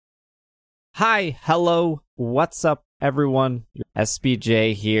Hi, hello, what's up, everyone?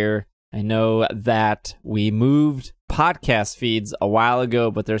 SBJ here. I know that we moved podcast feeds a while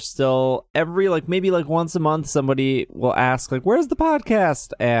ago, but there's still maybe once a month, somebody will ask, where's the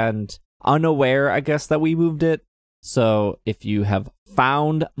podcast? And unaware, I guess, that we moved it. So if you have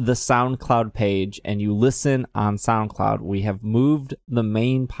found the SoundCloud page and you listen on SoundCloud, we have moved the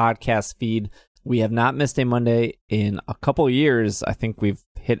main podcast feed. We have not missed a Monday in a couple years. I think we've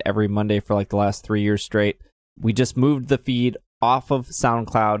hit every Monday for the last 3 years straight. We just moved the feed off of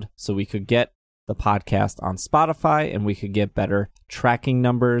SoundCloud so we could get the podcast on Spotify and we could get better tracking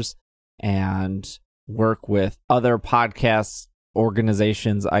numbers and work with other podcast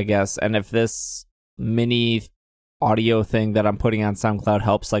organizations, I guess. And if this mini audio thing that I'm putting on SoundCloud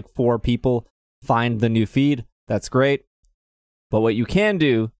helps 4 people find the new feed, that's great. But what you can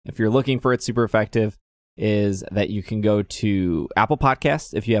do if you're looking for it super effective is that you can go to Apple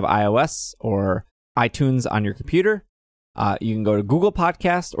Podcasts if you have iOS or iTunes on your computer. You can go to Google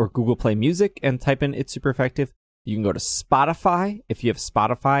Podcast or Google Play Music and type in It's Super Effective. You can go to Spotify if you have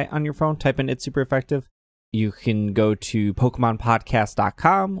Spotify on your phone, type in It's Super Effective. You can go to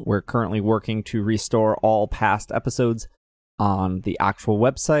PokemonPodcast.com. We're currently working to restore all past episodes on the actual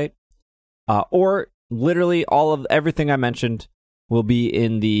website. Or literally everything I mentioned will be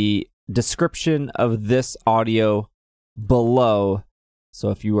in the description of this audio below. So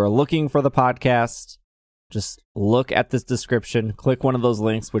if you are looking for the podcast, just look at this description, click one of those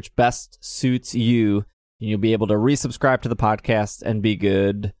links which best suits you, and you'll be able to resubscribe to the podcast and be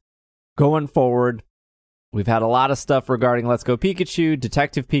good. Going forward, we've had a lot of stuff regarding Let's Go Pikachu,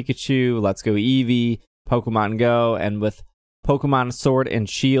 Detective Pikachu, Let's Go Eevee, Pokemon Go, and with Pokemon Sword and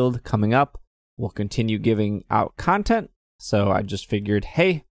Shield coming up, we'll continue giving out content. So I just figured,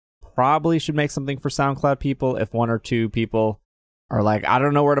 hey, probably should make something for SoundCloud people if 1 or 2 people are I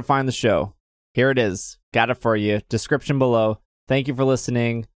don't know where to find the show. Here it is. Got it for you. Description below. Thank you for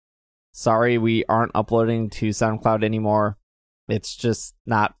listening. Sorry we aren't uploading to SoundCloud anymore. It's just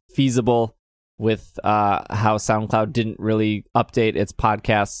not feasible with how SoundCloud didn't really update its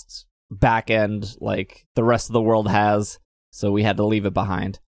podcast back end like the rest of the world has. So we had to leave it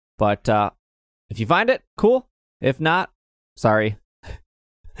behind. But if you find it, cool. If not, sorry.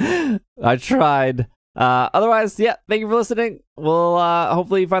 I tried. Otherwise, yeah, thank you for listening. We'll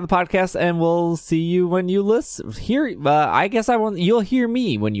hopefully you find the podcast and we'll see you when you listen. I guess you'll hear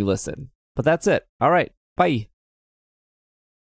me when you listen. But that's it. All right. Bye.